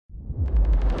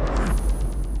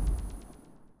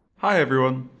Hi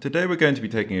everyone, today we're going to be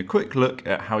taking a quick look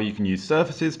at how you can use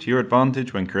surfaces to your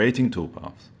advantage when creating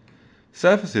toolpaths.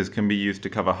 Surfaces can be used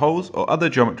to cover holes or other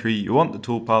geometry you want the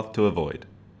toolpath to avoid.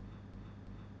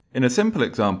 In a simple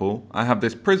example, I have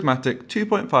this prismatic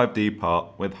 2.5D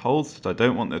part with holes that I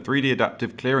don't want the 3D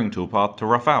adaptive clearing toolpath to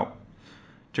rough out.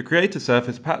 To create a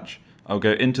surface patch, I'll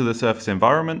go into the surface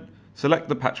environment, select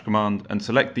the patch command and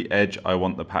select the edge I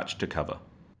want the patch to cover.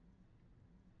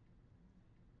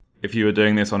 If you are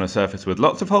doing this on a surface with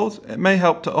lots of holes, it may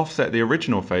help to offset the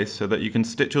original face so that you can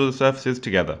stitch all the surfaces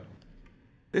together.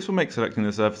 This will make selecting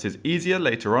the surfaces easier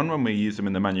later on when we use them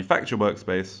in the manufacture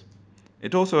workspace.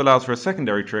 It also allows for a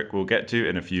secondary trick we'll get to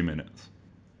in a few minutes.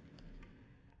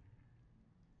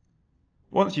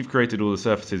 Once you've created all the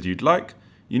surfaces you'd like,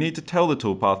 you need to tell the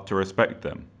toolpath to respect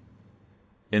them.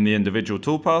 In the individual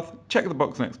toolpath, check the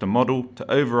box next to Model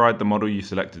to override the model you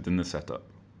selected in the setup.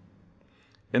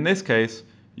 In this case,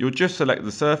 you'll just select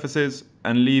the surfaces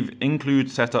and leave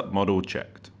Include Setup Model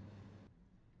checked.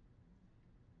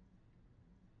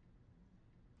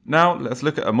 Now let's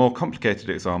look at a more complicated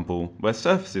example where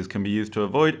surfaces can be used to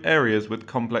avoid areas with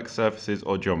complex surfaces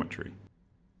or geometry.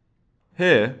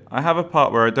 Here, I have a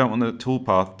part where I don't want the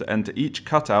toolpath to enter each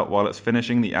cutout while it's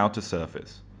finishing the outer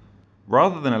surface.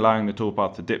 Rather than allowing the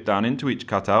toolpath to dip down into each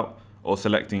cutout, or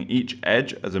selecting each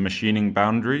edge as a machining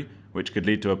boundary, which could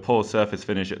lead to a poor surface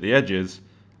finish at the edges,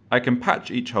 I can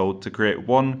patch each hole to create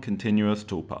one continuous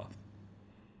toolpath.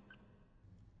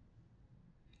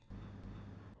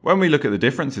 When we look at the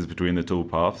differences between the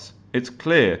toolpaths, it's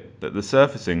clear that the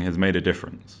surfacing has made a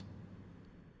difference.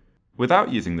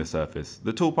 Without using the surface,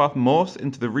 the toolpath morphs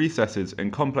into the recesses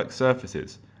and complex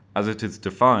surfaces, as it is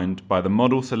defined by the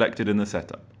model selected in the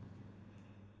setup.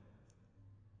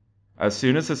 As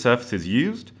soon as the surface is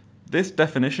used, this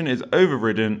definition is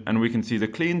overridden and we can see the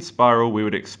clean spiral we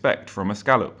would expect from a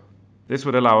scallop. This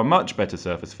would allow a much better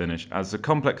surface finish as the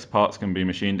complex parts can be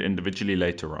machined individually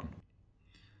later on.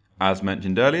 As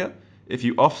mentioned earlier, if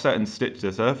you offset and stitch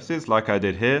the surfaces like I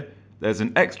did here, there's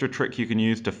an extra trick you can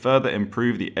use to further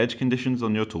improve the edge conditions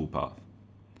on your toolpath.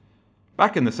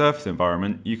 Back in the surface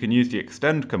environment, you can use the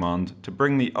extend command to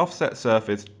bring the offset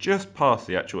surface just past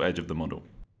the actual edge of the model.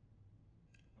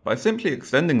 By simply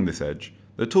extending this edge,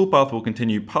 the toolpath will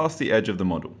continue past the edge of the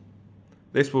model.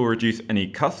 This will reduce any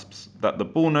cusps that the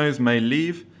ball nose may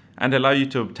leave and allow you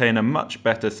to obtain a much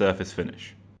better surface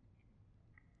finish.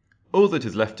 All that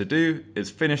is left to do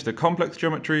is finish the complex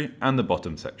geometry and the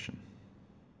bottom section.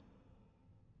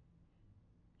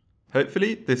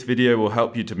 Hopefully, this video will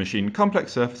help you to machine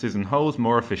complex surfaces and holes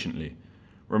more efficiently.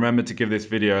 Remember to give this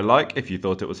video a like if you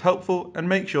thought it was helpful and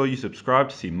make sure you subscribe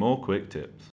to see more quick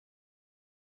tips.